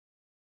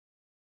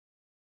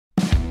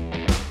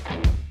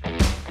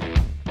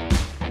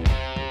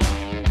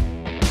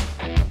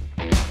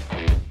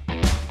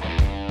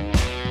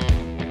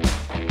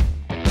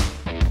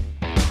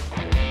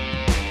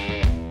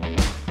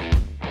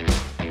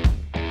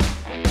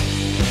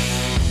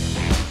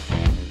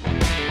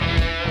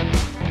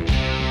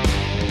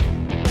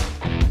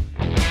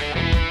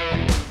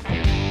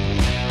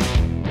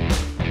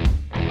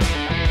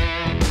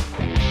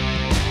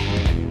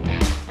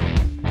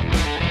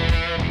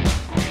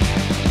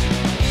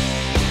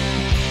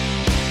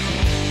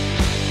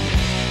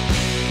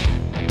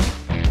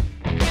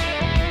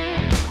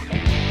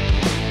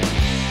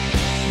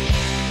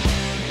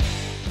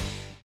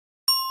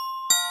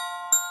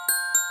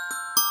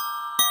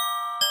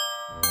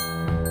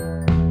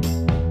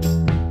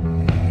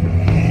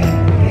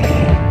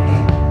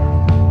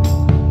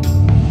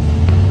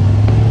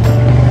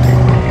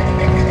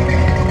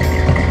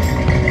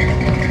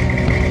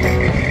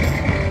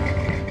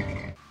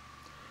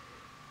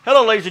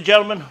ladies and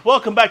gentlemen.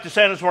 Welcome back to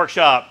Santa's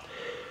Workshop.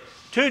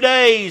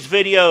 Today's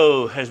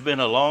video has been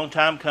a long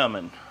time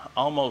coming.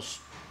 Almost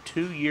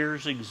 2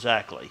 years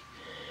exactly.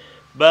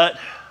 But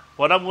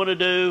what I'm going to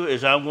do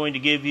is I'm going to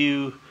give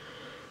you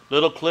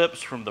little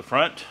clips from the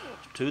front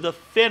to the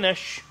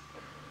finish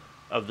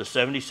of the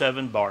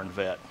 77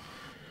 BarnVette.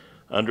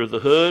 Under the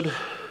hood,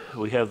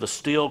 we have the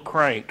steel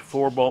cranked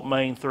 4-bolt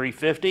main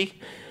 350.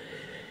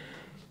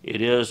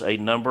 It is a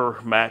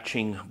number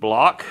matching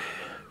block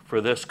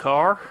for this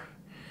car.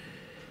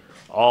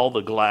 All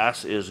the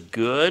glass is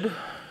good,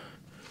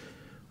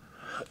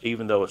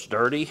 even though it's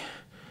dirty.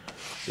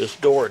 This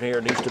door in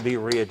here needs to be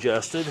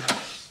readjusted.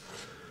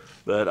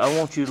 But I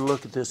want you to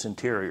look at this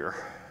interior.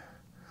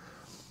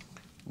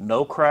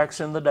 No cracks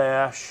in the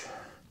dash.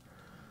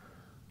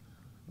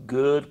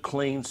 Good,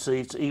 clean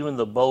seats. Even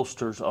the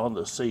bolsters on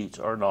the seats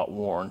are not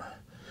worn.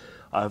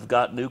 I've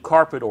got new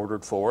carpet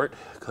ordered for it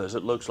because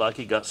it looks like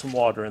it got some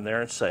water in there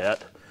and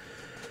sat.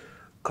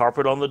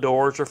 Carpet on the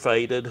doors are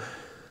faded.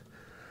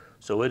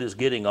 So it is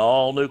getting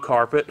all new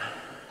carpet.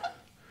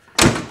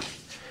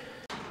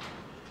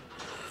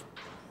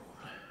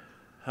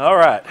 All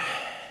right,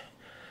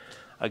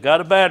 I got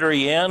a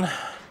battery in.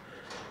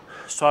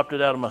 Swapped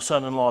it out of my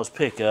son-in-law's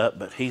pickup,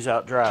 but he's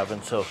out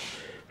driving, so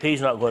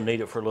he's not going to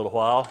need it for a little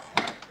while.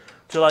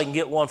 Till I can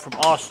get one from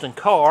Austin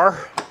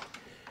Carr.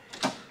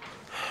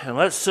 And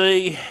let's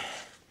see.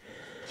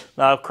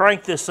 Now I've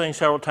cranked this thing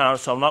several times,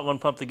 so I'm not going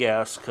to pump the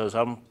gas because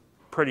I'm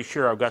pretty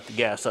sure I've got the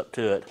gas up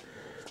to it.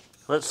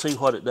 Let's see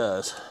what it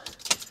does.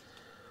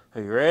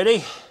 Are you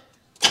ready?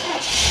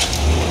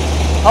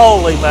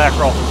 Holy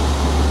mackerel.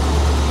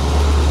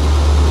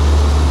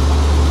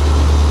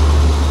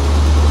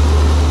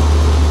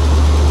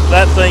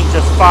 That thing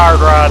just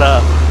fired right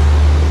up.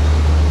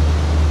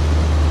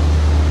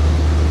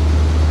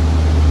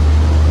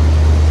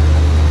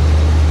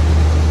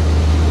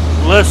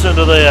 Listen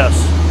to this.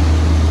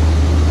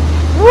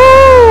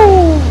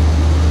 Woo!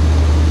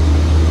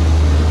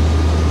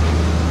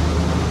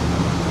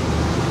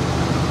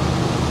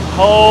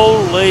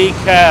 Holy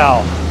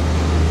cow.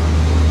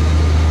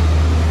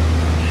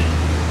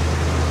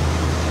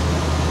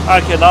 I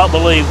cannot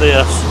believe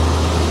this.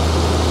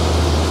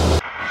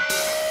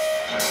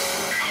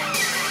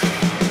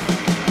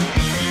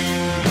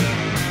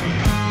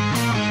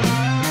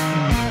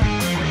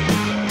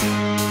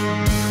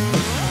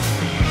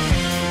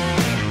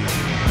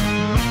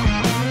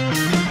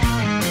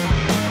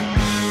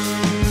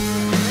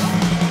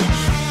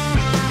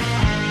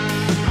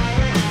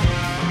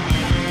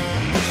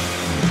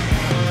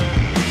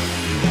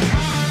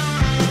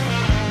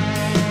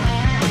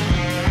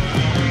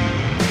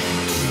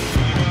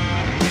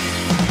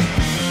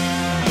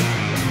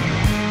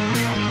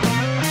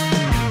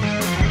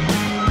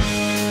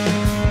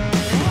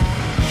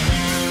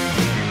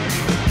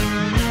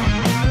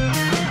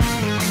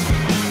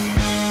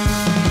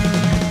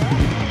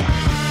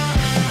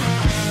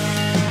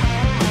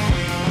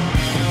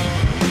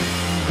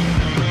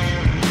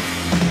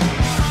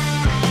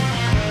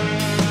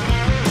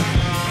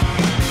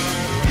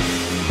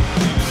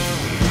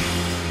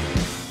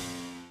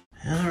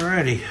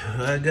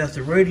 I got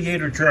the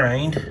radiator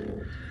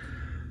drained,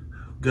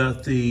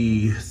 got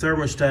the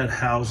thermostat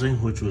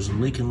housing, which was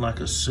leaking like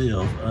a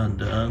sieve,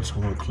 undone, so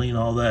I'm going to clean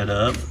all that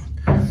up.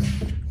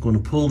 I'm going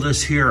to pull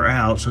this here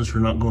out since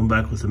we're not going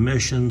back with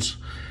emissions,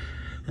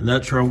 and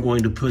that's where I'm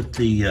going to put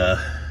the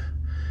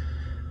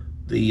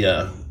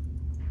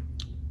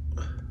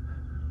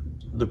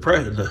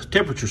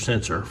temperature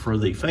sensor for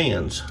the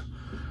fans.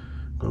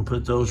 I'm going to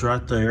put those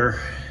right there.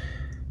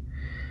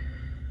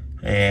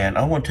 And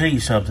I want to tell you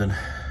something.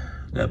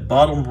 That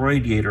bottom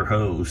radiator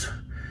hose,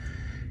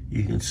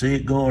 you can see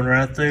it going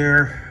right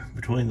there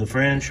between the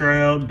fan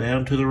shroud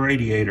down to the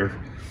radiator.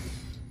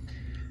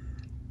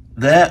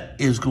 That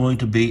is going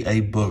to be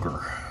a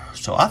booger.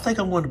 So I think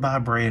I'm going to buy a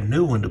brand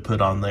new one to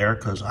put on there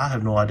because I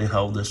have no idea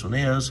how old this one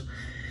is.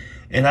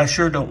 And I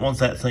sure don't want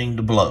that thing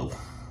to blow.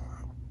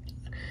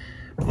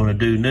 I'm going to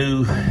do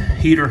new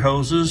heater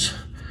hoses,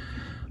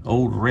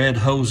 old red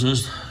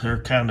hoses.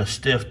 They're kind of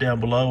stiff down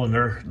below and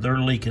they're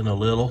leaking a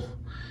little.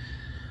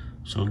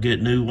 So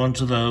get new ones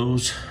of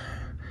those.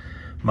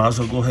 Might as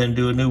well go ahead and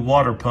do a new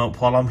water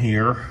pump while I'm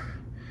here.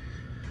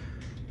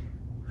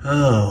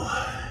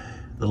 Oh,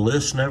 the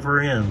list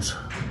never ends.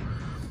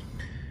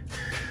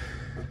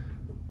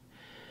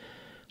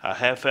 I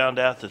have found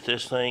out that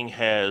this thing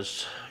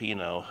has,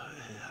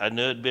 I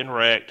knew it'd been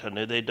wrecked. I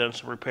knew they'd done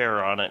some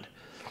repair on it.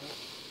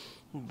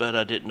 But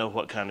I didn't know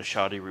what kind of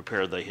shoddy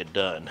repair they had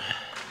done.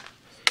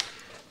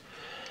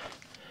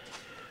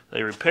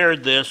 They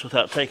repaired this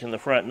without taking the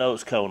front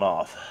nose cone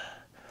off.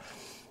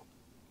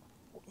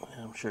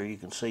 I'm sure you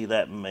can see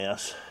that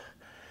mess.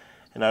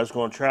 And I was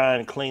going to try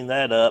and clean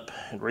that up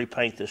and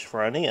repaint this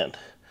front end,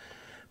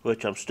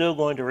 which I'm still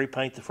going to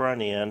repaint the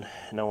front end,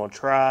 and I'm going to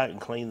try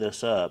and clean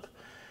this up.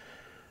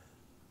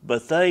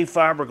 But they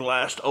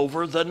fiberglassed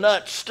over the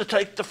nuts to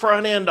take the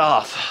front end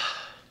off.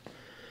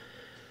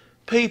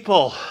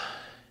 People,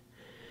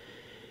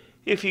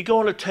 if you're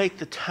going to take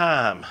the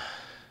time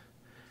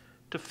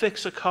to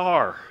fix a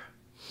car,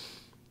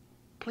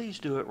 please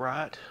do it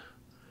right.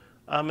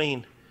 I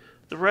mean,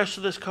 the rest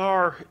of this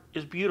car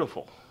is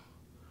beautiful.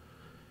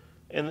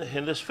 And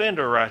this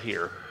fender right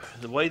here,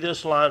 the way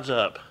this lines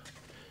up,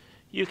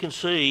 you can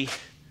see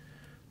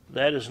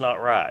that is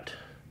not right.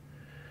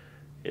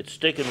 It's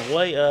sticking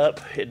way up.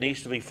 It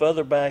needs to be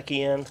further back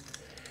in.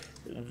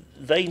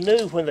 They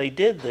knew when they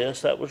did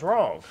this that was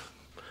wrong.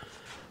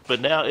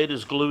 But now it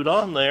is glued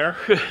on there.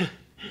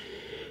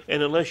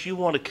 And unless you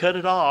want to cut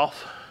it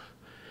off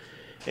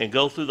and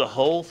go through the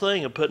whole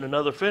thing and putting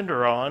another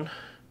fender on,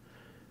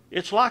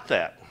 it's like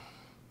that.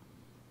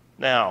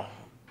 Now,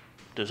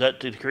 does that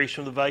decrease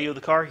from the value of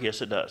the car?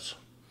 Yes, it does.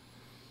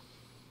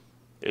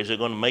 Is it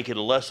going to make it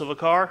less of a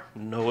car?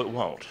 No, it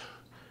won't.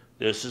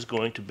 This is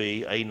going to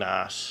be a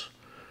nice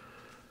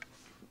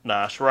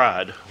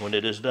ride when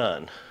it is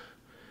done.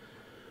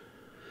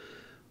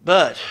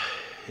 But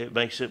it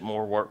makes it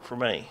more work for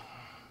me.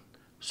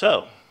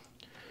 So,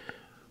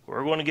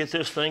 we're going to get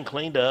this thing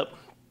cleaned up.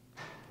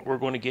 We're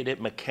going to get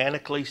it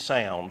mechanically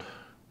sound.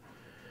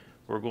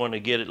 We're going to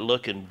get it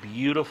looking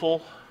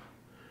beautiful.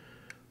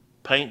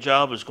 Paint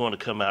job is going to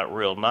come out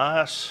real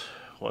nice.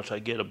 Once I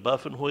get a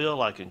buffing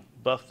wheel, I can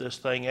buff this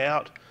thing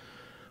out.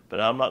 But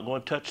I'm not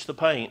going to touch the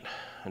paint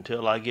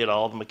until I get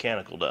all the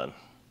mechanical done.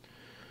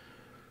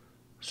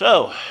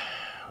 So,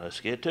 let's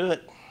get to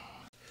it.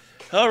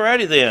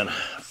 Alrighty then.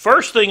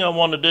 First thing I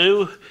want to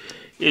do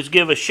is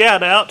give a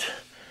shout out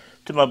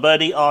to my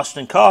buddy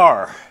Austin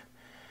Carr.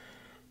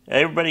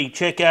 Everybody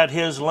check out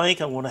his link.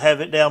 I'm going to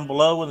have it down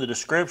below in the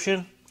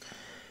description.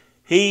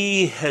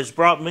 He has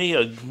brought me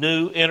a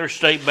new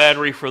interstate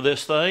battery for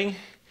this thing,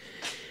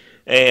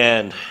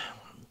 and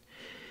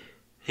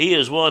he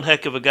is one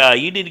heck of a guy.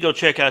 You need to go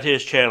check out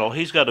his channel.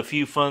 He's got a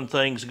few fun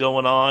things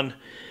going on,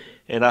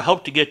 and I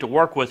hope to get to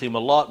work with him a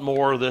lot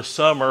more this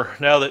summer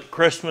now that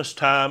Christmas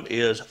time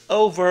is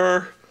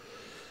over.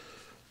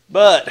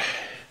 But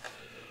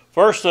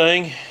first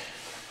thing,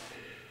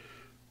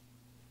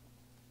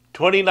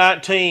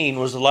 2019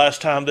 was the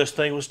last time this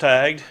thing was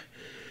tagged,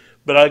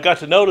 but I got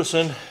to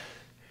noticing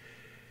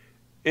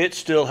it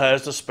still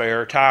has the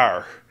spare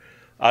tire.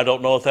 I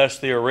don't know if that's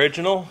the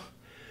original.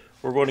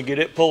 We're going to get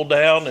it pulled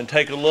down and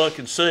take a look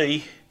and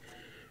see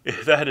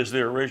if that is the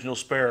original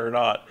spare or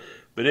not.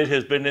 But it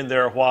has been in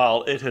there a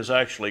while. It has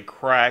actually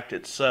cracked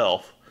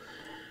itself.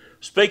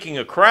 Speaking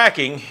of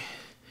cracking,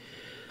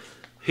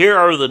 here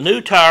are the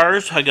new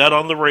tires I got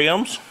on the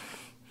rims.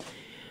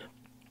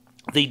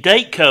 The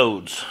date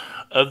codes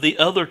of the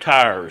other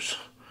tires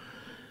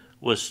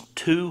was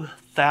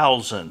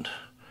 2000.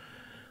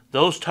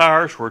 Those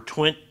tires were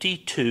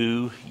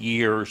 22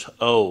 years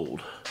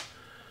old.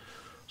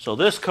 So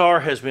this car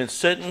has been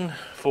sitting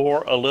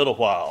for a little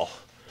while.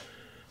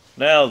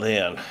 Now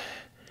then,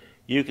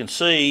 you can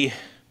see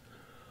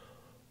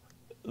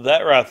that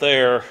right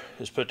there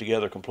is put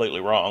together completely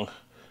wrong.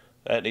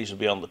 That needs to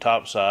be on the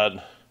top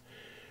side.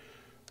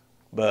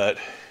 But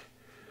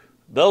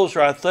those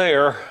right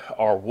there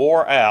are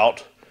wore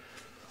out.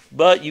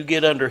 But you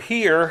get under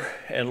here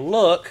and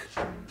look,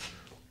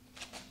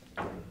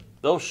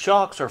 those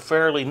shocks are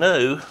fairly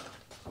new.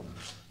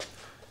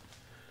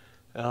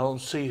 I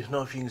don't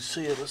know if you can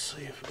see it. Let's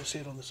see if you can see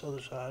it on this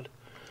other side.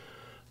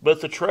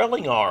 But the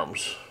trailing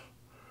arms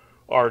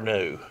are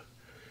new.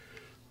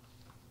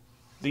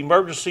 The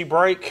emergency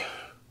brake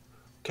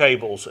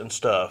cables and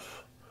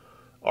stuff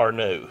are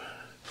new.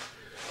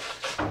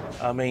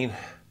 I mean,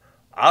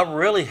 I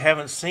really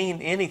haven't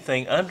seen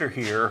anything under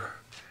here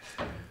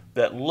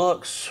that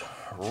looks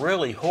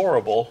really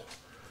horrible.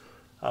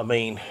 I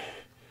mean,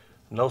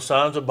 no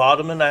signs of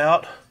bottoming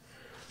out.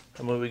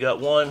 I mean, we got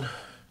one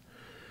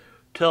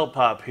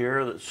tailpipe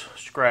here that's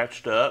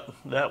scratched up.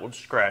 That one's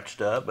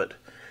scratched up, but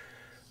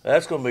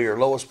that's going to be your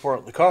lowest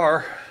point of the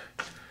car.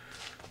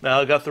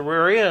 Now I got the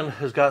rear end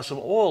has got some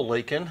oil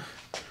leaking,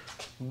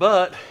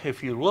 but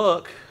if you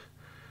look,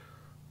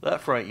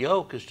 that front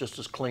yoke is just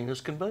as clean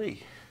as can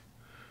be.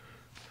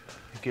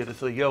 Get it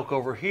to the yoke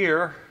over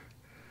here,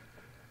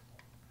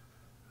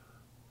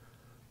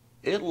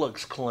 it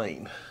looks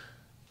clean.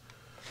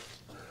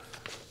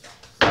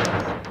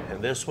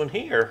 And this one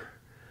here,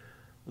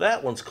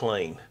 that one's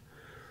clean.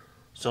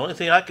 So the only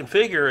thing I can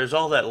figure is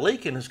all that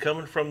leaking is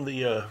coming from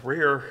the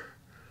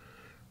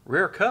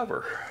rear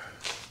cover.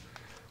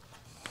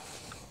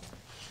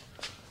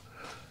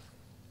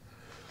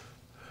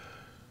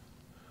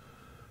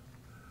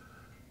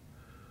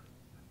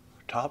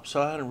 Top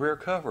side and rear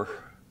cover.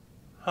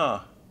 Huh.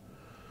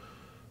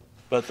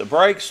 But the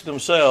brakes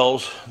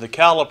themselves, the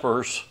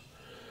calipers,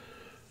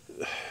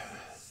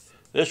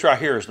 this right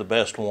here is the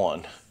best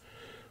one.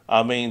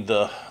 I mean,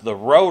 the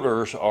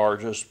rotors are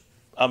just,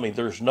 I mean,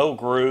 there's no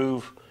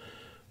groove,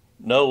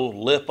 no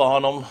lip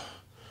on them.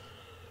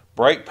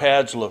 Brake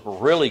pads look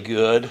really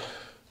good.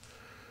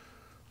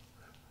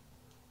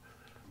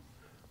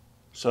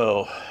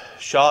 So,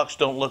 shocks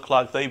don't look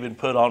like they've been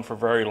put on for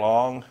very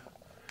long.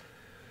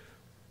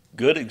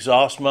 Good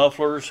exhaust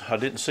mufflers. I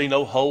didn't see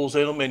no holes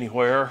in them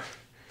anywhere.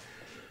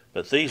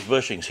 But these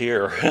bushings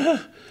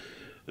here,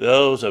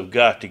 those have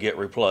got to get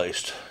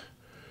replaced.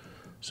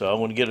 So I'm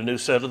going to get a new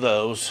set of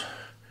those.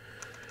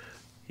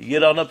 You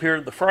get on up here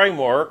to the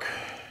framework.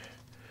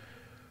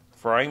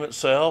 Frame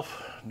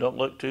itself don't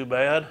look too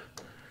bad.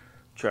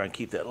 Try and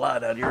keep that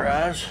light out of your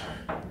eyes.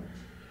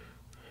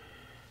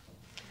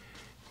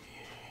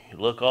 You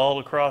look all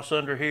across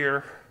under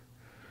here.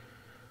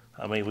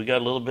 I mean, we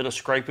got a little bit of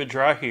scrapage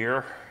right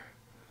here,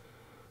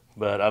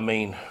 but I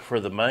mean, for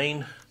the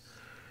main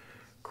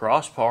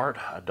cross part,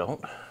 I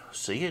don't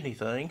see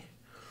anything.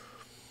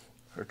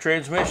 Our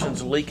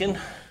transmission's leaking.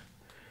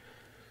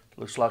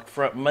 Looks like the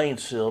front main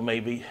seal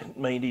may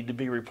need to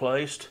be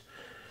replaced.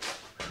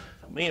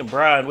 Me and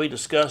Brian, we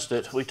discussed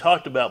it. We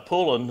talked about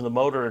pulling the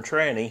motor and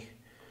tranny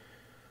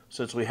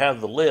since we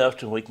have the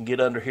lift and we can get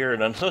under here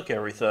and unhook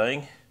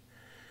everything.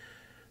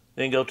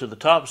 Then go to the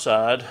top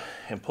side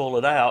and pull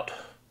it out.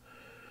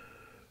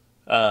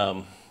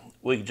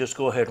 We can just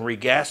go ahead and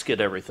regasket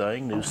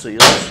everything, new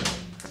seals.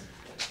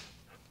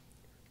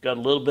 Got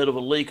a little bit of a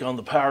leak on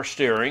the power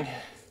steering.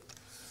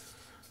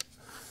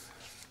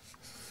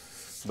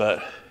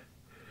 But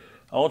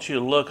I want you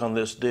to look on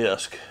this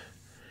disc.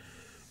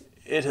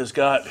 It has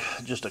got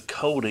just a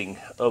coating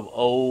of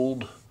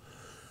old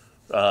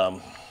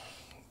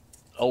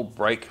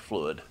brake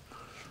fluid.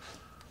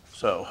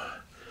 So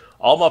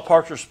all my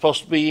parts are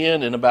supposed to be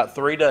in about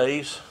 3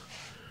 days.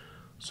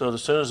 So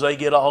as soon as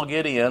they all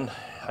get in,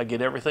 I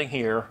get everything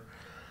here.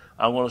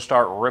 I'm going to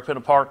start ripping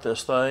apart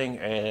this thing,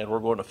 and we're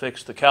going to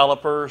fix the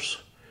calipers.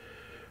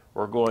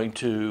 We're going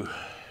to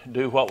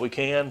do what we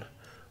can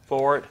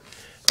for it.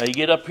 Now you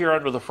get up here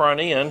under the front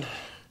end,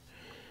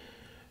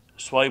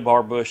 sway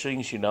bar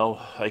bushings, you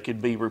know, they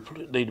could need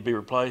to be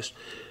replaced.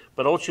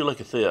 But I want you to look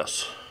at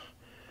this.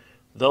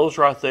 Those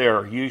right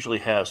there usually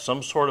have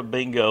some sort of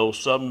bingo,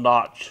 some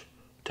notch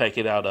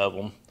taken out of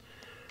them.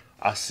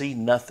 I see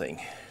nothing.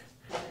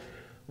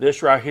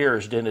 This right here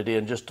is dented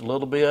in just a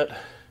little bit,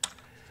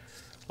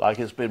 like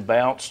it's been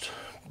bounced,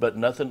 but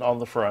nothing on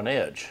the front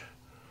edge.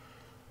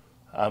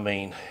 I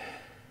mean,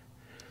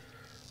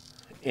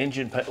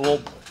 engine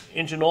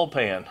oil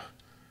pan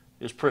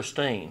is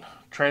pristine.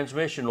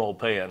 Transmission oil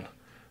pan,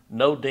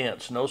 no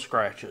dents, no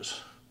scratches.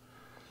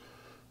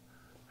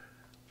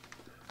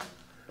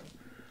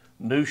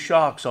 New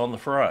shocks on the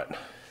front.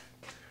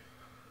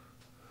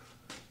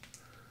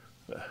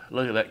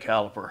 Look at that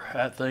caliper.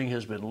 That thing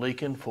has been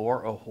leaking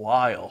for a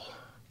while.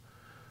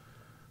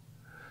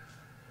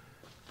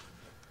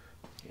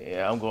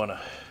 Yeah, I want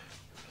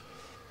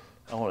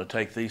to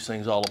take these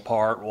things all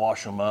apart,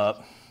 wash them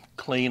up,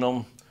 clean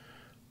them,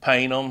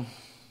 paint them,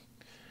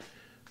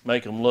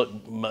 make them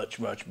look much,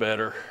 much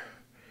better.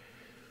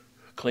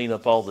 Clean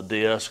up all the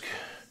disc.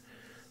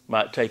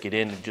 Might take it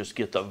in and just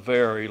get the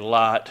very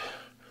light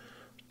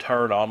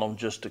turn on them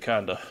just to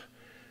kind of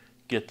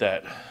get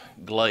that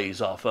glaze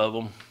off of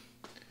them.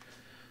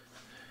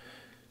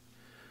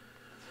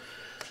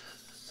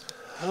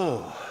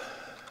 Oh.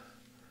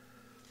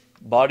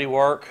 Body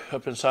work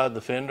up inside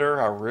the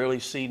fender. I really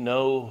see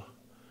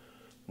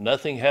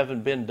nothing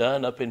having been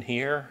done up in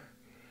here.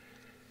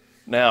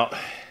 Now,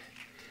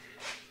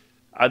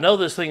 I know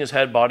this thing has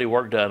had body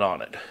work done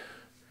on it.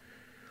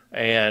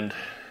 And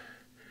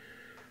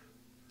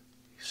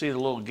you see the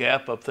little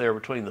gap up there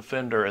between the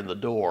fender and the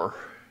door.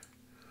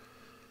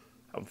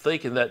 I'm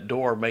thinking that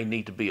door may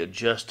need to be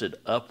adjusted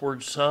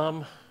upward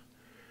some.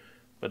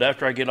 But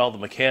after I get all the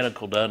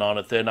mechanical done on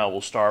it, then I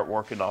will start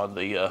working on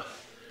the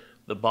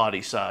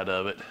body side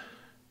of it.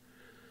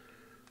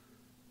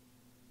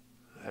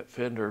 That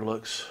fender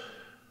looks,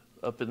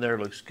 up in there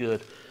looks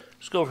good.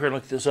 Let's go over here and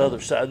look at this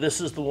other side. This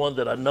is the one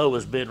that I know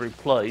has been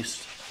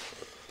replaced.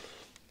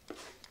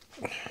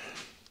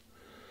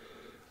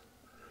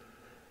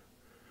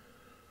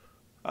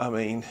 I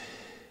mean,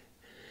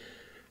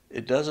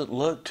 it doesn't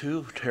look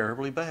too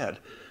terribly bad.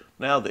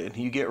 Now then,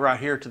 you get right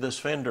here to this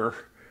fender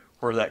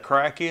where that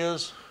crack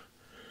is,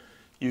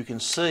 you can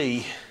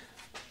see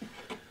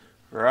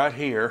right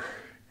here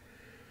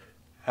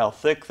how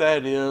thick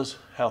that is,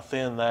 how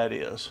thin that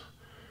is.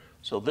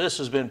 So this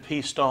has been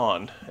pieced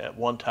on at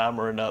one time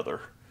or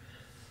another.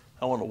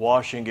 I want to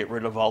wash and get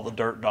rid of all the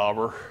dirt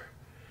dauber,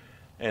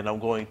 and I'm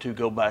going to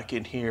go back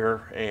in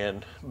here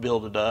and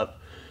build it up,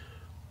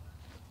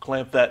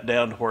 clamp that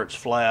down to where it's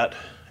flat,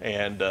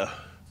 and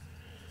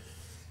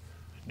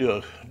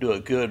do a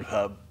good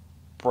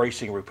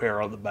bracing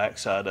repair on the back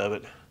side of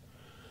it.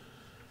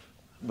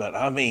 But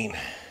I mean,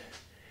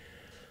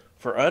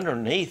 for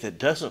underneath, it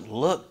doesn't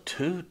look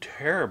too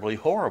terribly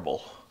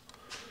horrible.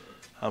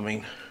 I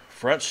mean,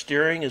 front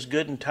steering is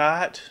good and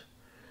tight.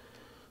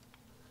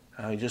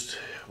 We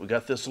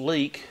got this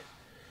leak.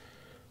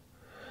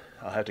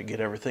 I'll have to get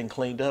everything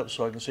cleaned up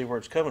so I can see where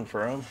it's coming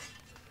from.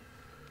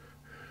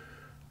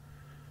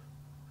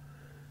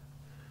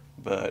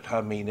 But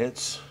I mean,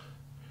 it's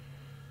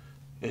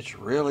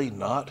really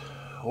not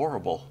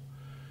horrible.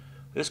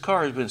 This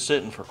car has been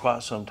sitting for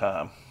quite some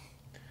time.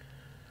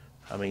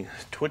 I mean,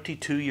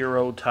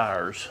 22-year-old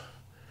tires.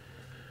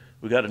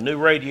 We got a new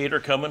radiator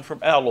coming from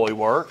Alloy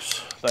Works.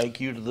 Thank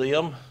you to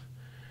them.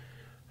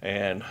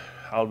 And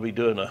I'll be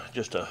doing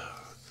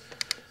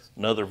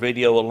another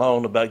video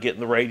alone about getting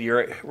the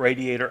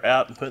radiator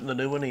out and putting the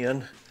new one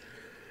in.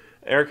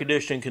 Air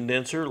conditioning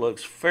condenser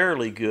looks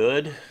fairly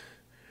good,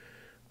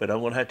 but I'm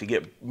going to have to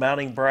get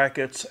mounting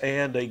brackets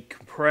and a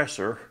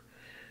compressor,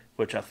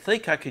 which I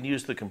think I can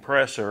use the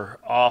compressor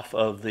off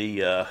of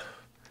the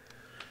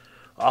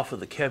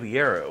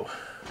Caballero.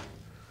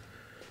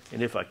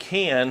 And if I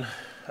can,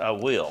 I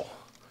will.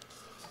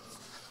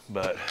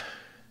 But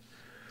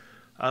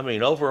I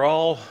mean,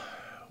 overall,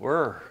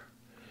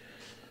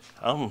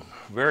 I'm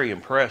very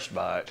impressed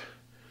by it.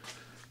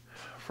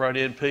 Front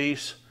end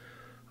piece,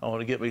 I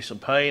want to get me some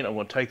paint. I'm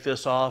going to take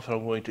this off and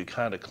I'm going to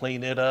kind of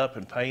clean it up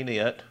and paint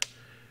it.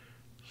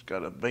 It's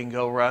got a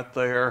bingo right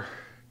there.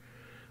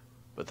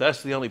 But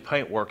that's the only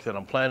paint work that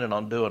I'm planning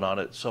on doing on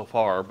it so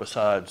far,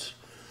 besides,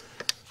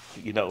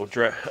 you know,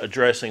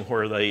 addressing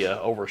where they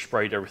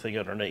oversprayed everything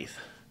underneath.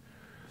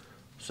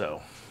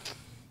 So,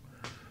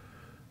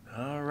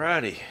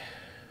 alrighty.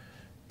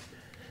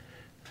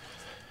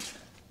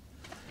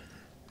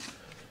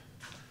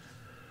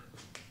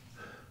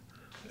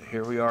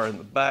 Here we are in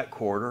the back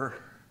quarter.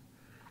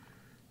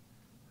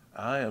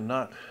 I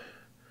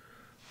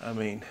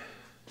mean,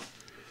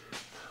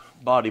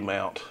 body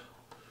mount.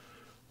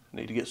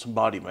 Need to get some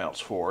body mounts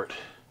for it.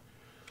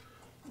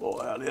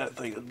 Boy, howdy, that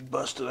thing is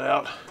busted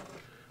out.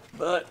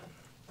 But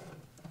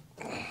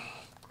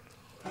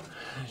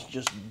it's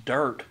just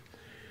dirt.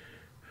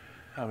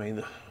 I mean,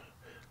 the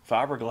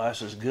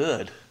fiberglass is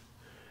good.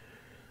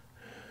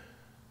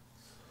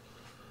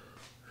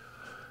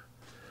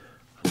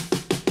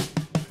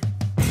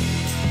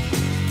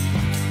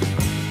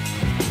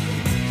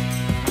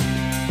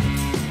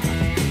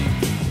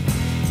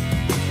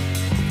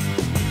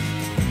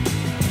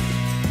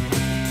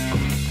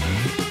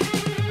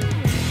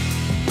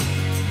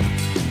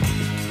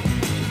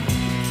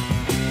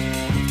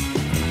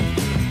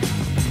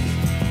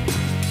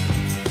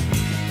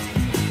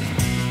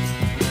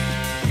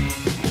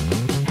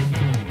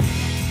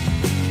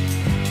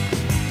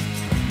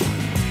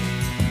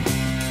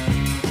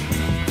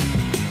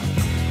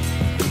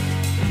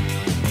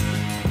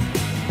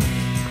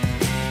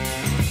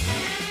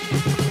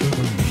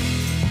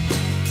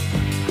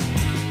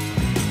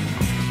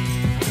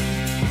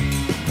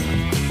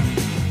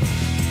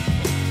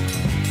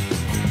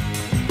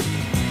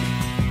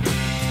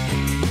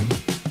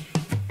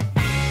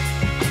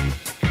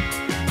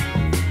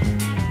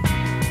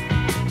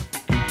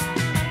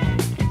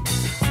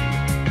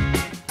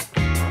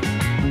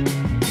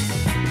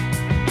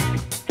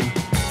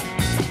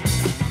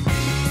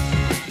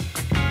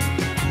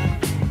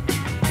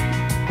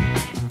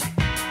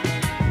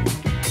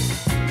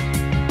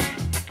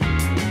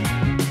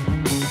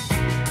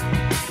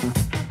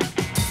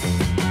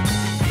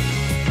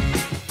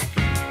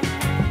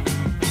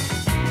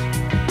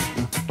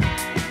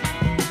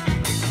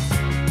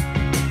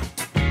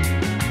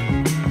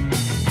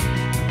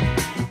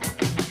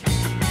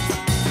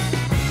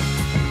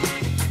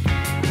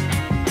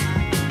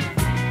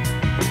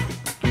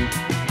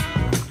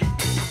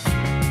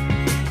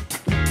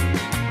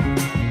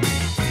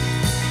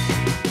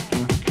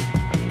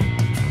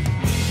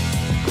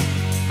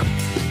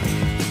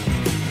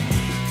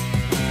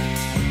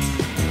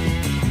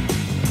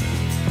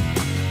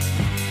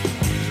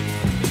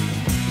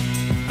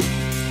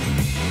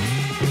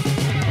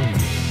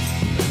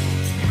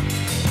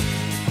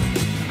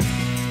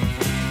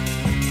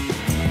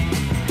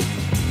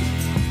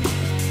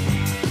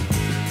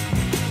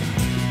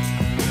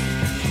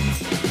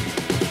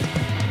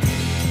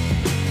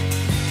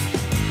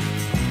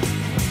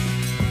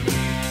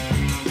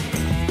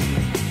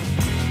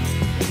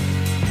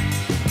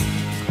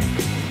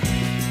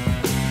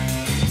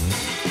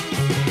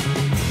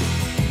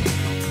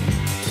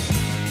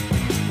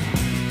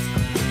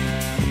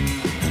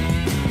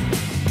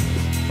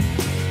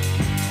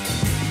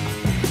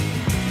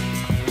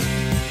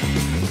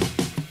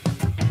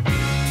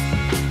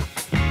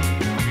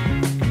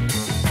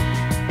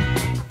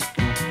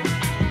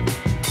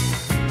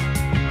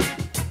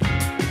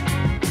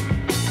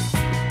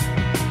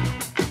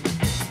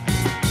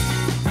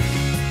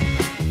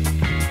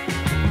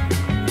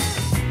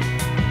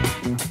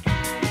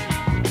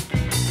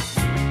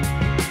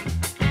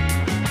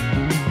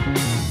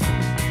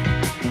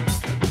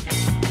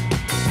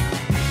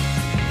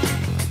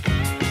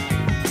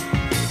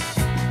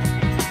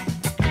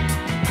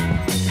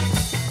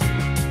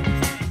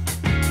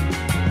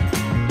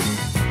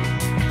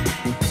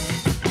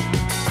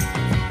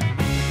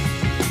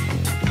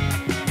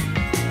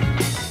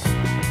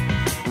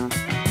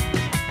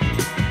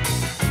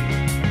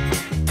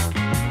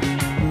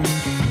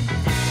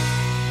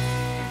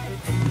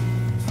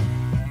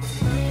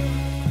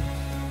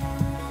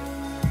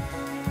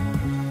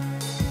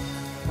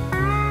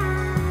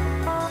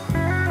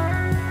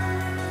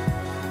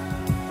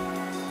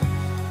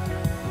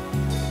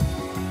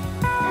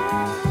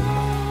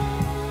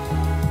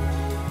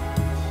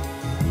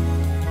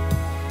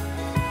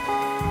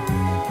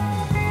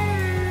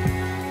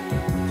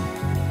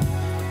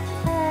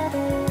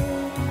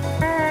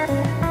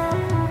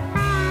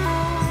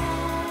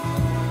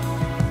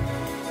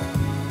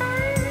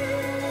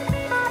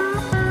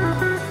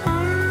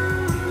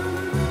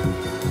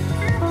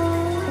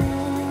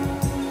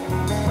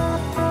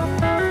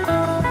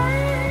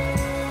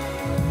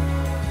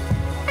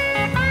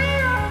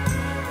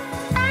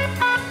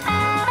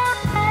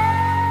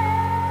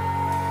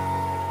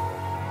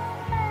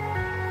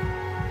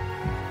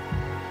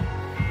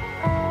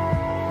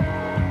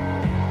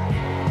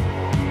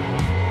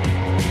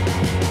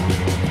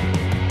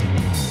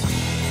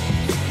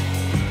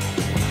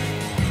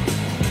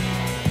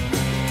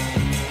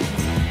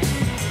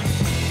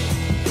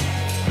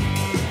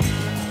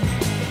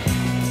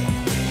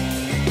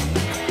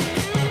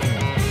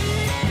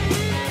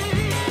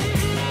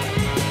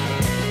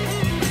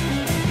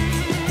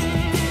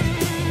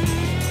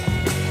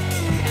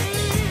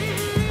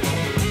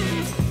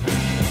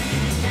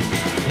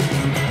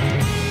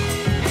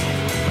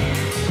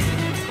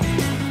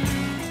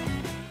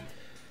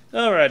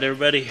 All right,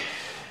 everybody.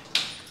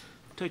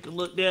 Take a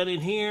look down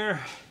in here.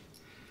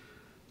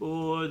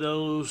 Boy,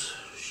 those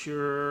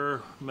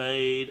sure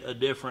made a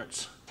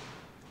difference.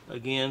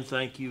 Again,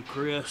 thank you,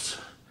 Chris.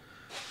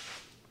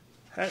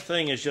 That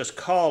thing is just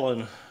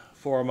calling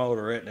for a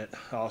motor, isn't it,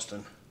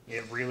 Austin?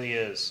 It really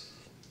is.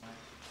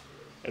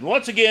 And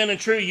once again, in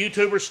true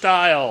YouTuber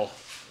style,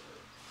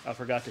 I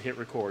forgot to hit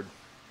record.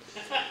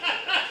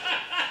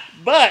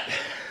 But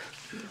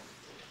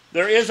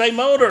there is a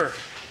motor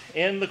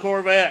in the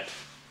Corvette.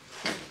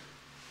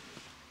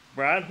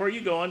 Brian, where are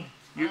you going?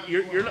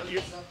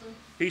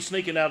 He's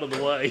sneaking out of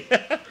the way.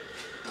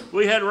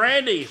 We had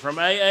Randy from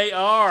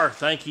AAR.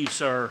 Thank you,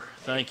 sir.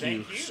 Thank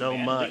you so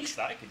much. Least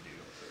I could do.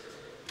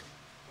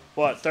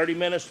 What, 30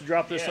 minutes to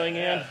drop this thing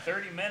in?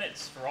 30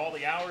 minutes for all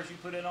the hours you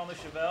put in on the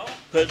Chevelle.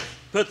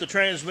 Put the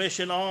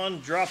transmission on,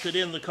 dropped it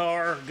in the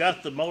car,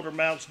 got the motor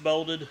mounts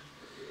bolted.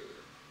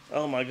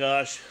 Oh my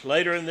gosh.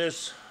 Later in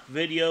this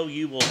video,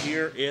 you will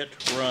hear it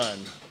run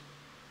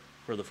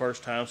for the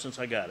first time since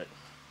I got it.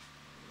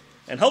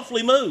 And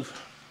hopefully move.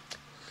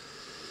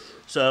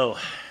 So,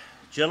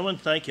 gentlemen,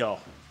 thank y'all.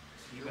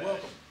 You're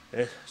welcome.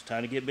 It's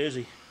time to get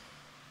busy.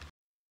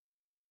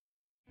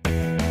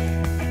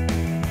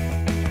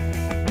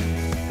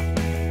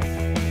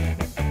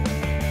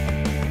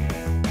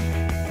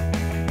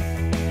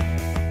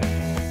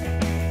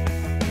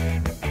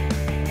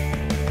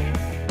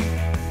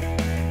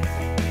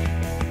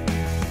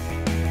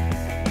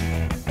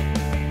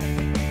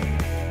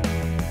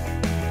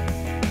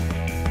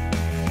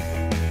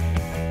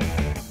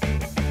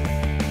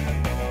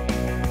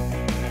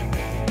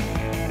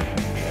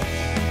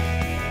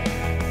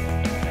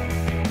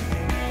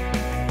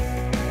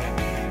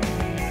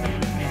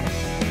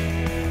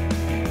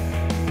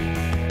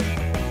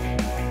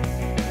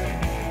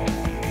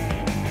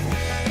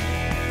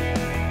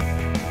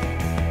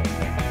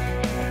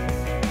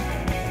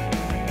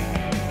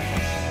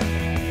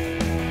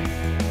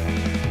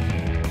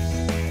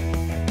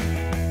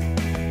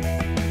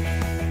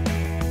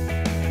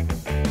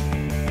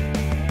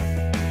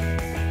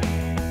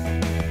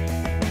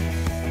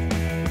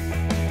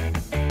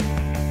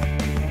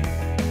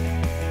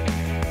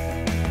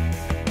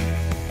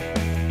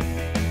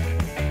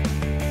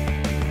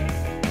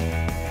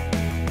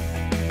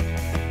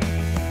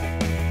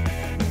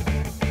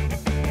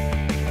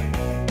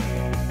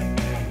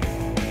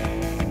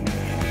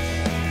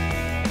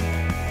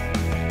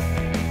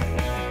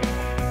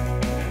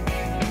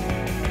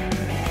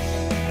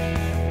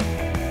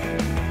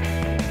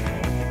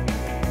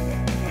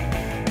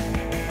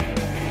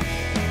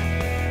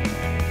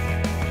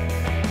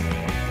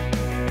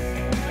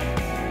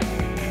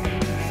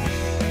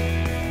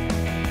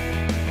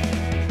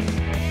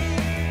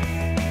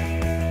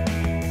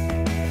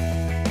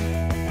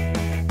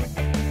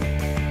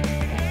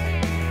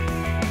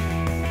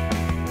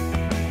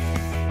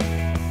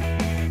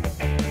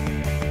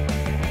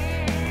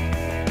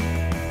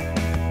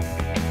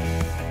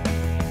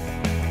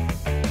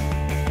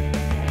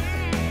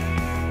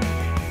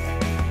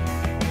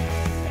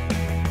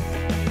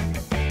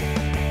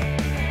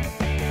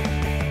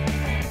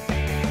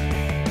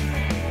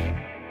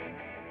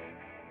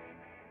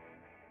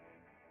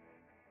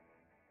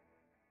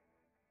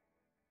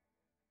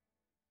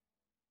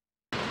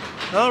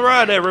 All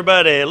right,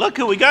 everybody. Look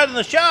who we got in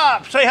the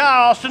shop. Say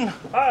hi, Austin.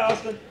 Hi,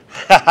 Austin.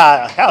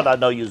 How did I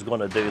know you was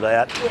going to do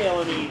that? Well,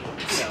 I mean,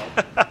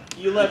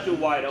 you left it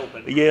wide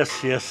open.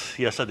 Yes,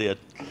 I did.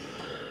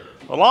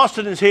 Well,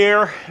 Austin is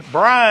here.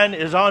 Brian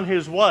is on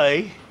his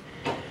way.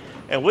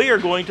 And we are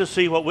going to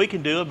see what we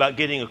can do about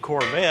getting a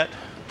Corvette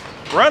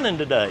running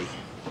today.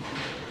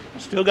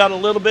 Still got a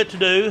little bit to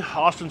do.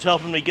 Austin's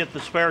helping me get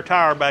the spare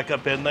tire back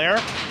up in there.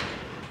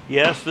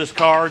 Yes, this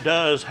car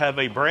does have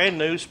a brand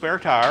new spare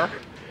tire.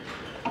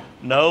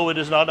 No, it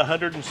is not a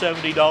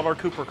 $170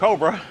 Cooper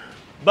Cobra,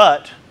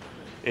 but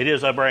it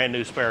is a brand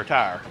new spare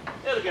tire.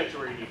 It'll get you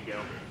where you need to go.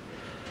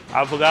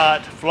 I've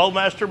got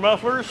Flowmaster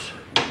mufflers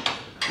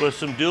with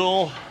some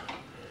dual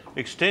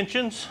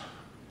extensions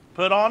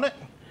put on it.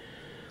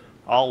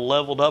 All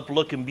leveled up,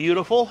 looking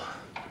beautiful.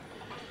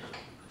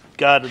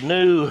 Got a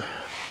new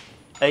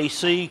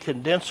AC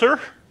condenser.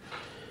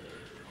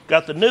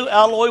 Got the new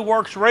Alloy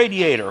Works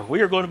radiator.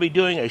 We are going to be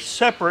doing a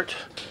separate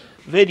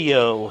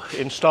video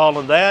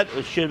installing that.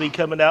 It should be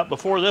coming out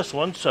before this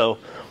one, so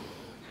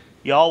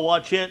y'all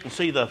watch it and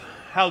see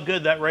how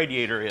good that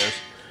radiator is.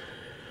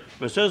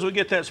 But as soon as we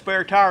get that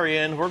spare tire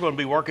in, we're going to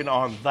be working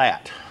on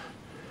that.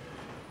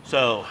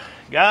 So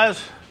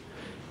guys,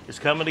 it's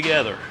coming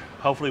together.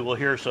 Hopefully we'll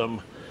hear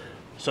some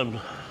sound,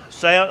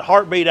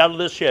 heartbeat out of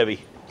this Chevy.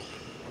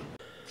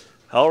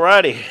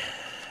 Alrighty,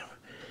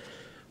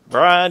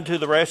 Brian to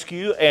the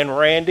rescue, and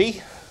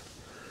Randy.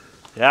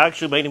 I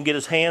actually made him get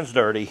his hands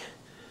dirty.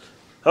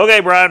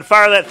 Okay, Brian,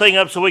 fire that thing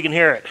up so we can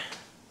hear it.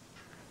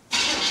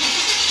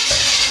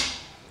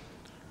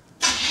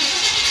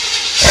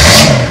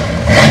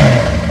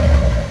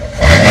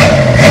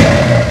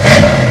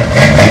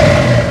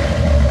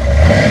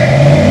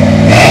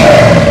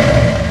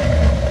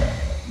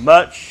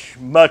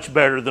 Much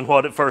better than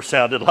what it first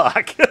sounded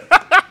like.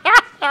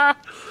 Well,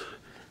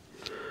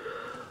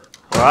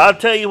 I'll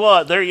tell you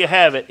what, there you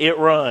have it. It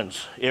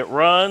runs. It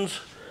runs.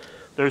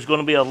 There's going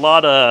to be a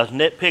lot of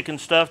nitpicking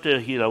stuff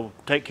to, you know,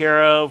 take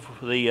care of.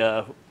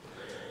 The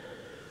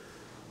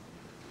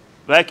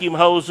vacuum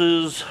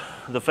hoses,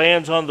 the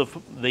fans on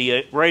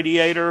the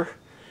radiator,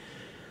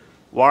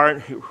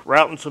 wiring,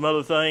 routing some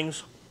other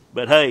things.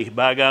 But hey,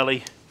 by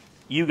golly,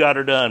 you got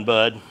her done,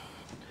 bud.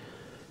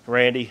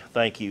 Randy,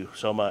 thank you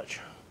so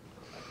much.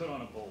 I put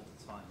on a bolt.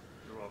 It's fine.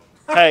 You're welcome.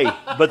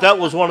 Hey, but that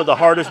was one of the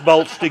hardest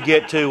bolts to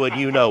get to, and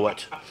you know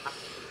it.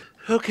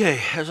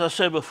 Okay, as I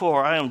said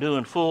before, I am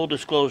doing full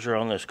disclosure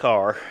on this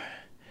car.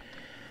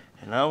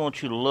 And I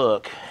want you to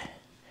look.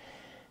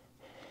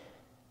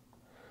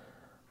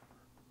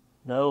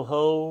 No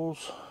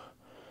holes.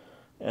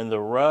 And the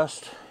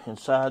rust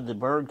inside the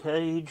bird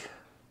cage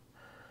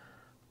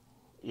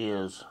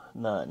is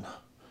none.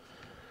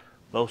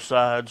 Both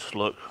sides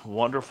look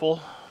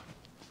wonderful.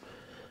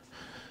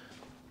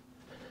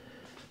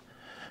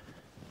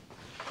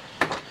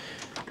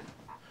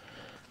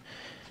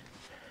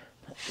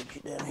 Get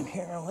you down in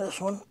here on this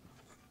one,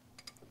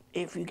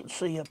 if you can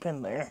see up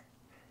in there.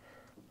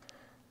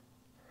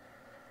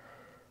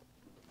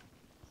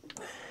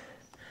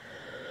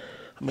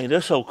 I mean,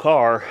 this old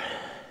car,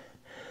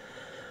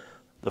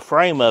 the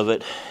frame of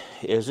it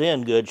is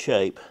in good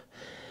shape.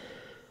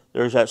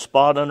 There's that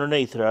spot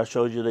underneath that I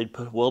showed you they'd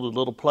welded a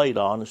little plate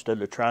on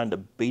instead of trying to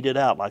beat it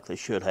out like they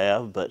should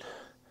have, but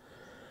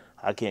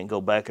I can't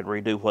go back and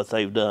redo what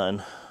they've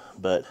done.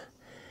 But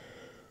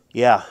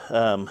yeah,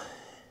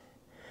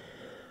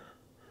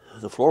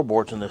 the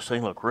floorboards in this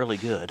thing look really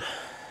good.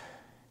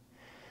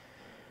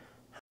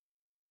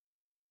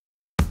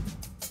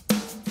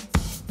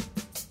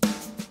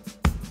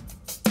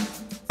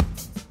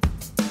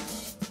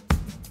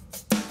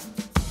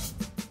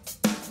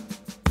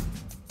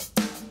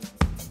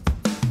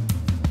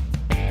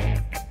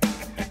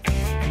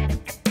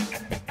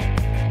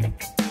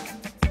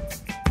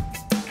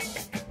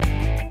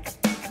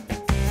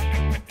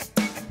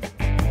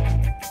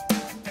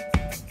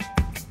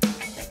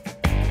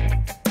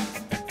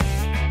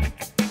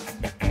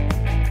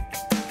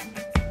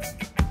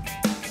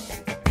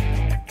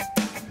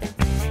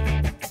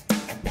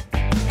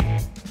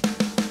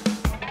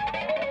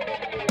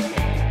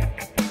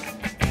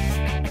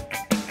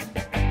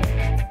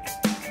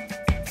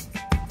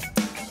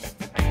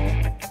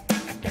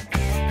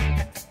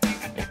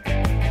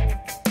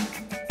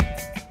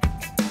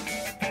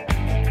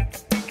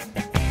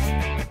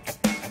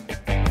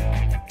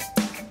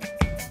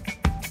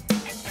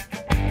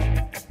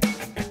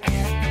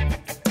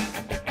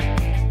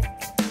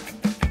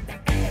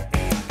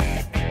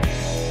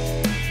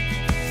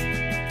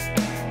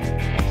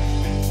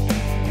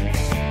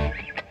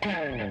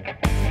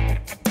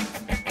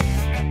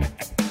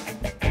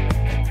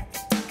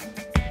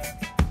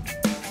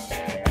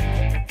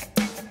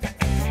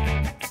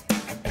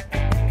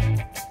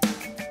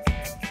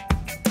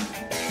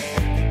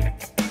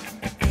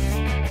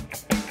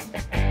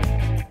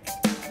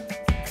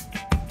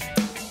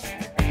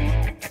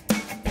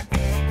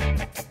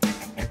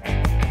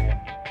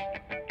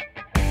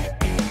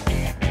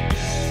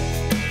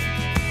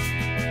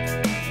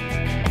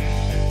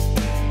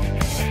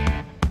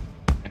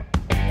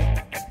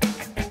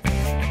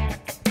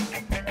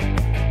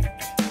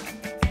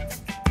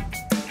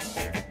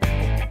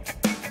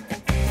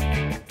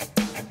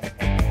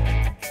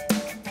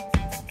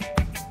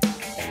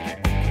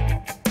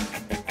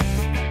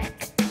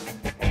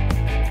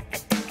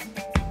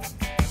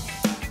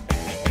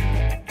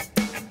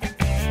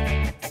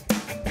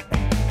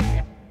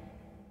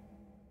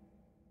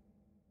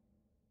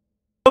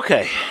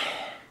 Okay,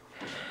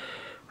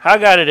 I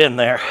got it in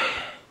there.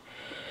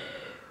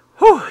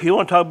 Whew, you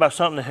want to talk about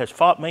something that has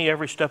fought me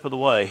every step of the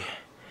way?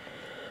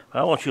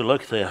 I want you to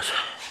look at this.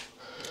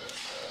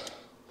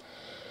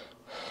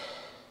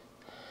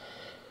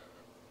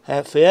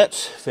 That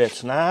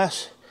fits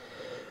nice.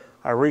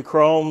 I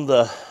re-chromed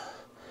the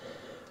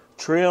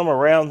trim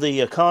around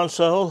the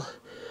console.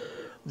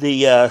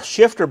 The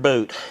shifter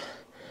boot,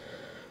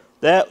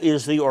 that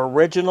is the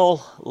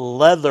original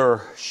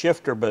leather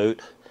shifter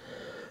boot.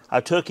 I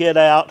took it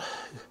out,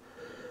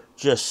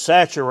 just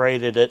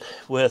saturated it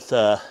with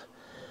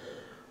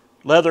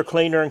leather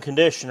cleaner and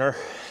conditioner,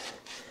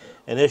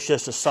 and it's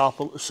just as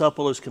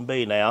supple as can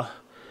be now.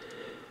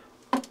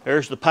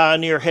 There's the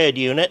Pioneer head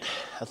unit.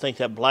 I think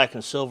that black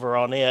and silver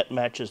on it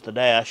matches the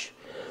dash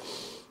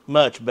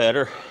much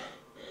better.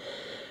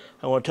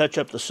 I want to touch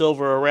up the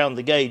silver around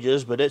the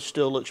gauges, but it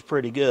still looks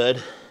pretty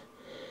good.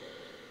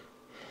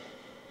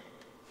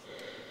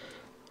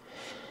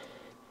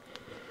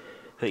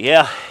 But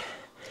yeah,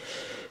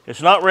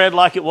 it's not red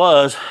like it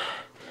was.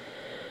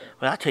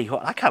 But I tell you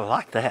what, I kind of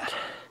like that.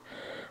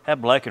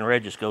 That black and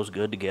red just goes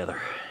good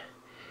together.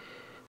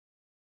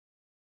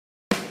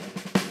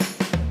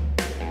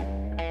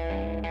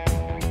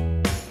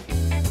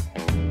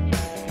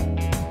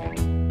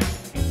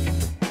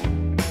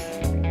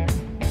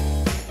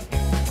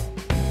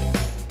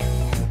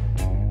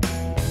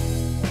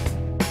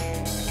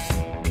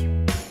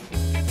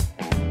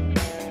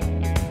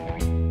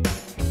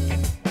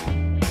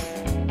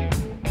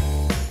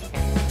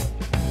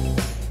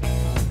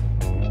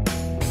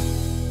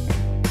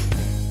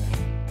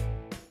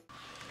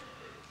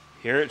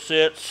 Here it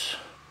sits,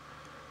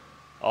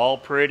 all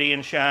pretty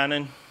and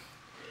shining.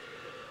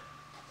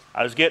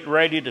 I was getting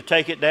ready to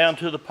take it down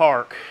to the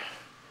park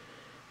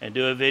and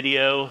do a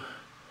video,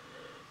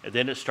 and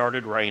then it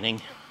started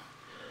raining.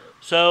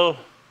 So,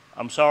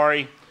 I'm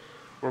sorry,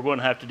 we're going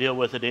to have to deal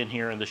with it in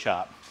here in the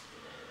shop.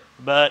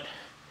 But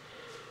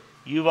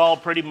you've all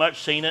pretty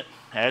much seen it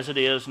as it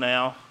is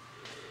now.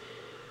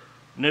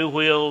 New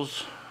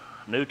wheels,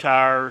 new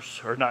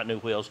tires, or not new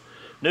wheels,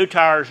 new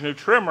tires, new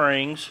trim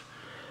rings,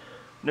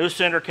 new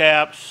center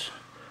caps,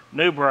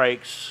 new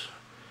brakes.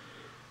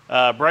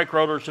 Brake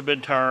rotors have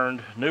been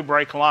turned, new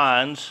brake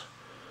lines.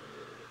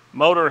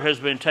 Motor has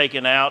been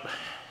taken out,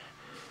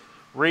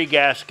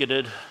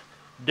 re-gasketed,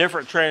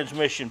 different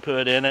transmission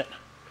put in it.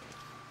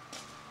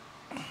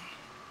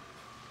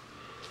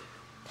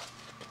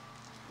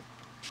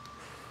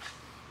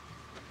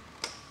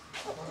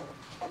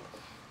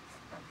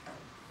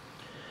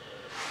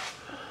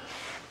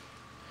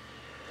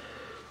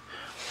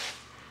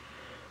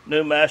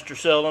 New master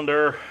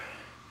cylinder,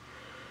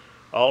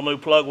 all new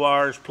plug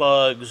wires,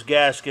 plugs,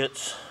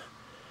 gaskets.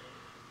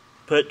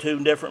 Put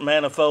 2 different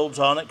manifolds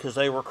on it because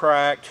they were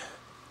cracked.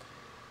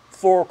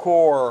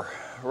 4-core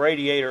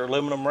radiator,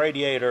 aluminum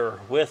radiator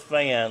with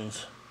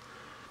fans.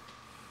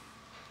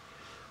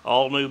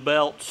 All new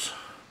belts.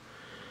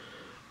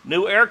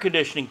 New air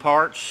conditioning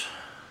parts,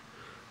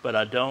 but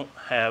I don't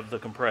have the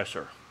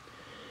compressor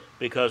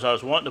because I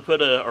was wanting to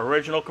put an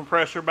original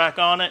compressor back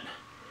on it,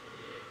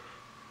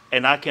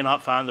 and I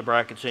cannot find the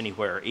brackets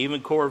anywhere. Even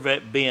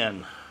Corvette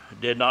Ben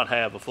did not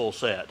have a full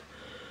set.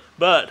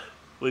 But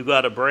we've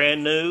got a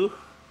brand new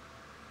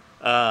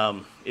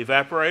brand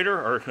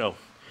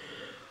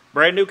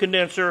new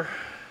condenser,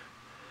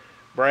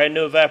 brand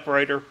new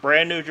evaporator,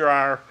 brand new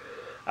dryer.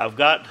 I've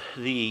got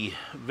the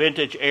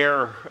vintage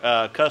air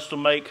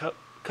custom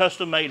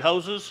made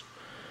hoses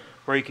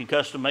where you can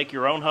custom make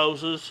your own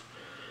hoses.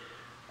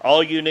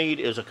 All you need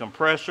is a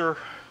compressor,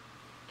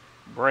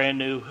 brand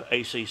new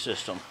AC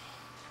system.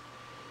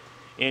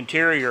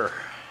 Interior,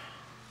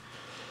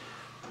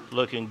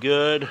 looking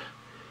good.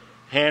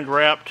 Hand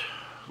wrapped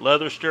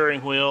leather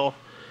steering wheel.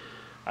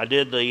 I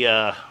did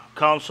the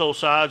console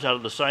sides out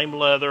of the same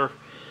leather.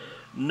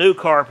 New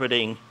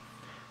carpeting.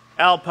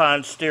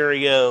 Alpine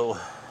stereo.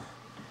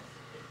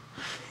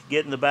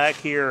 Get in the back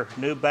here,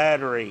 new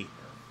battery.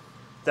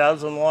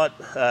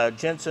 1000-watt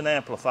Jensen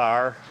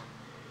amplifier.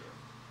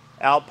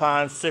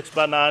 Alpine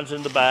 6x9s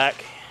in the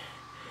back.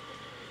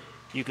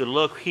 You can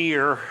look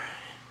here.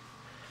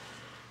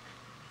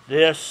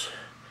 This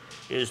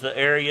is the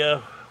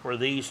area where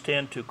these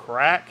tend to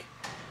crack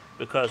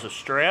because of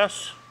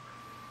stress.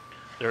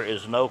 There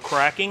is no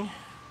cracking.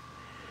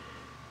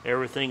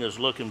 Everything is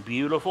looking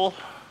beautiful.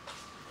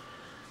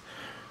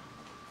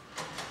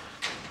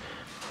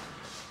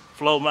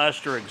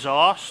 Flowmaster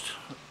exhaust,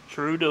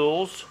 true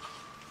duals.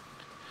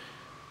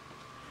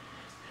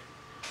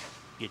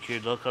 Get you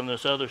a look on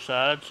this other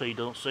side so you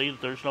don't see that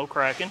there's no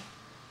cracking.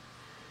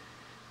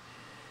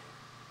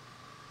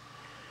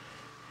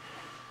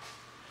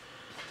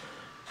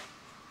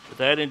 With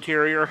that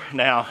interior,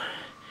 now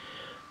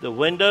the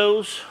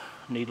windows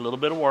need a little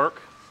bit of work.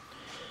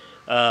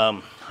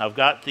 I've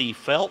got the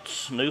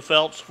felts, new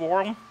felts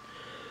for them,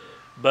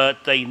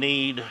 but they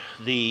need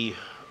the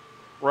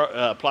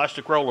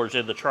plastic rollers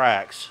in the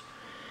tracks,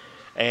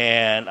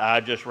 and I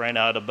just ran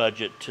out of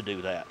budget to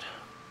do that.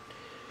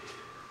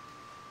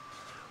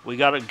 We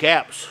got a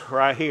gaps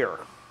right here,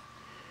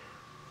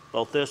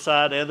 both this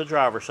side and the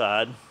driver's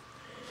side,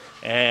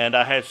 and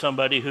I had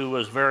somebody who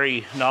was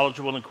very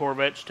knowledgeable in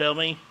Corvettes tell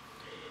me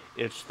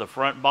it's the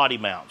front body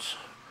mounts.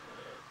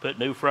 Put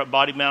new front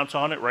body mounts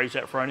on it, raise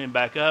that front end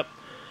back up.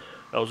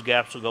 Those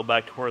gaps will go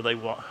back to where they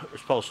are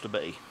supposed to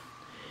be.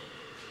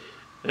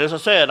 As I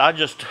said,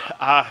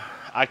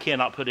 I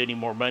cannot put any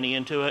more money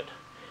into it.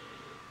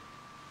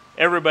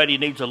 Everybody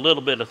needs a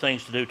little bit of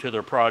things to do to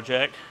their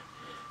project.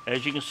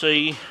 As you can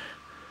see,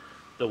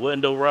 the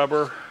window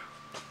rubber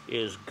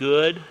is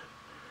good.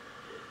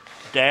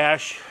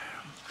 Dash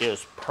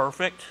is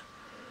perfect.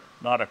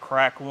 Not a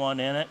crack one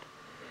in it.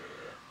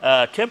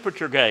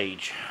 Temperature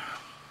gauge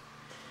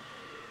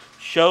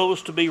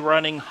shows to be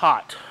running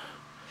hot.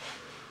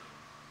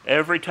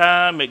 Every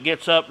time it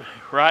gets up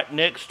right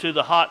next to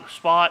the hot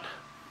spot,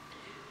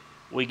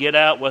 we get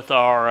out with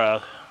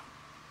our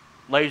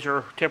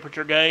laser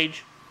temperature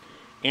gauge.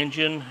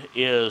 Engine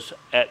is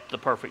at the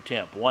perfect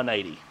temp,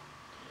 180.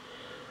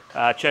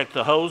 I checked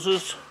the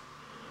hoses.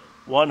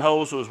 One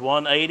hose was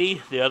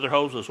 180, the other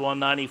hose was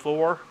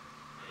 194.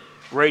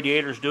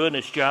 Radiator's doing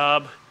its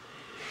job.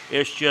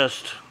 It's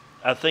just,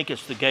 I think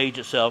it's the gauge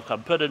itself. I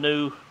put a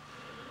new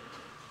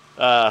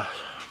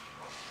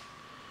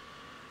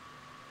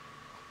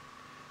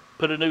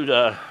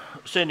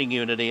sending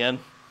unit in,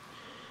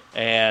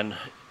 and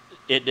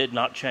it did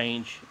not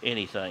change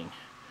anything.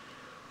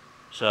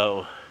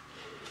 So,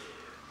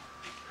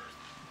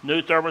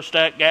 new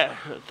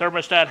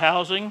thermostat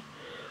housing.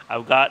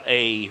 I've got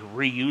a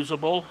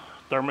reusable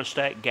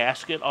thermostat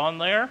gasket on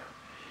there.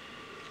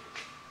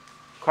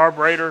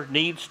 Carburetor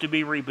needs to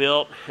be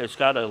rebuilt. It's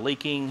got a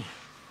leaking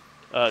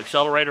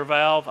accelerator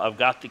valve. I've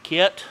got the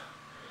kit.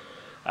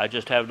 I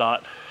just have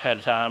not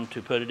had time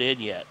to put it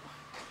in yet.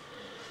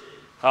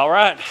 All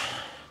right.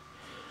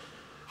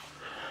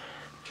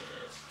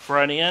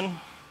 Front end,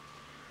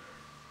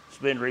 it's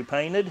been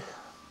repainted.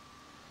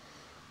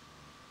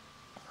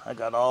 I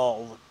got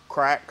all the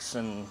cracks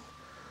and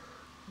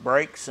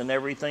brakes and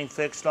everything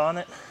fixed on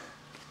it.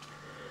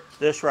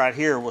 This right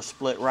here was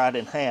split right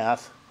in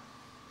half,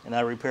 and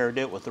I repaired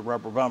it with the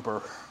rubber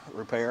bumper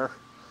repair.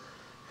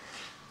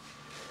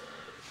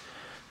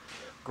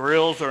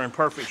 Grills are in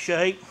perfect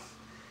shape.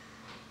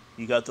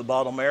 You got the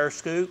bottom air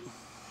scoop.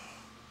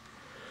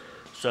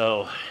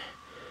 So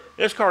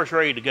this car's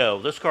ready to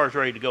go. This car's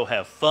ready to go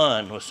have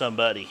fun with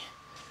somebody.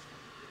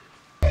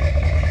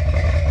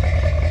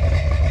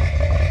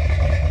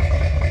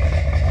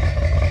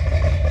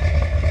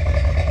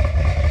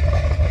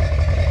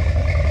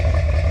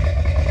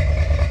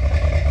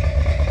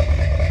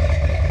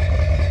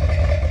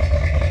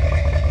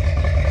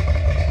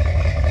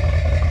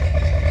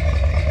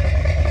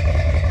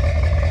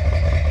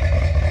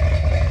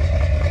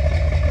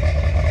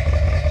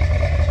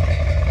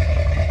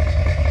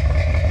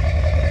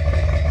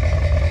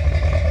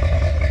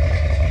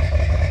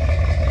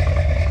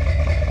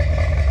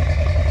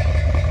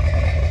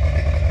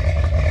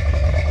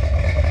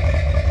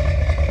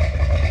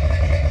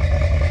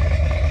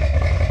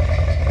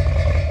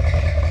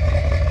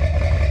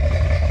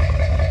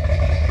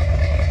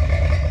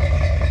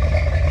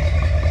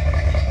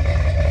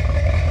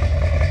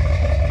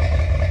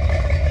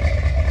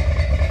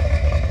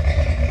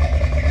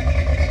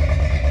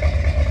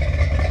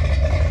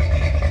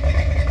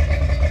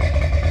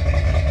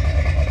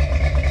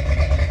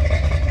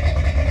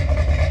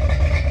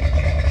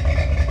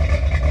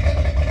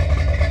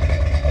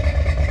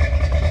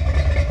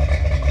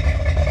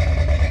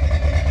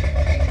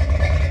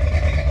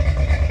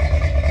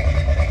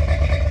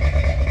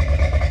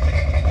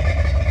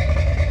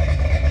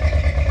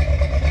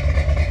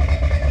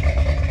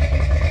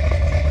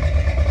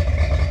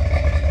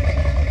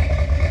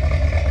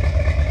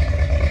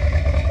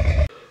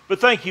 But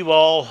thank you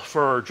all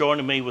for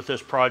joining me with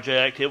this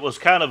project. It was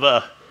kind of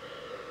a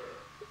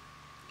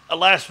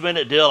last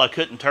minute deal I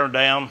couldn't turn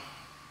down.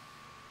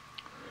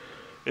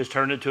 It's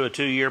turned into a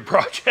 2-year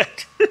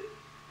project.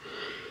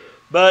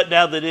 But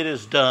now that it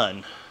is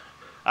done,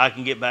 I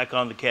can get back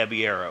on the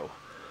Caballero.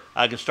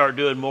 I can start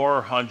doing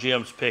more on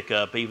Jim's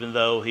pickup, even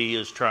though he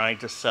is trying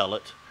to sell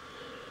it.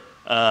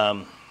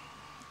 I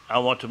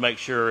want to make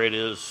sure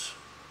it's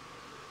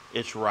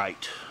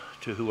right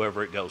to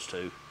whoever it goes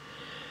to.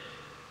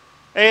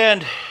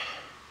 And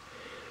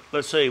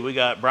let's see, we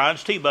got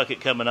Brian's Tea Bucket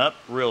coming up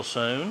real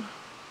soon.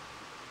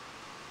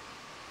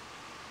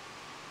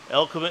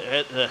 El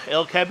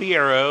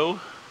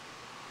Caballero.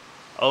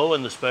 Oh,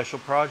 and the special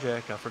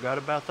project. I forgot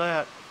about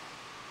that.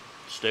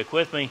 Stick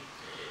with me.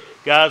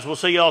 Guys, we'll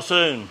see y'all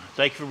soon.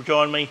 Thank you for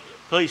joining me.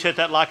 Please hit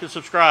that like and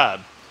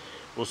subscribe.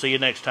 We'll see you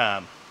next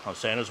time on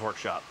Santa's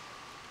Workshop.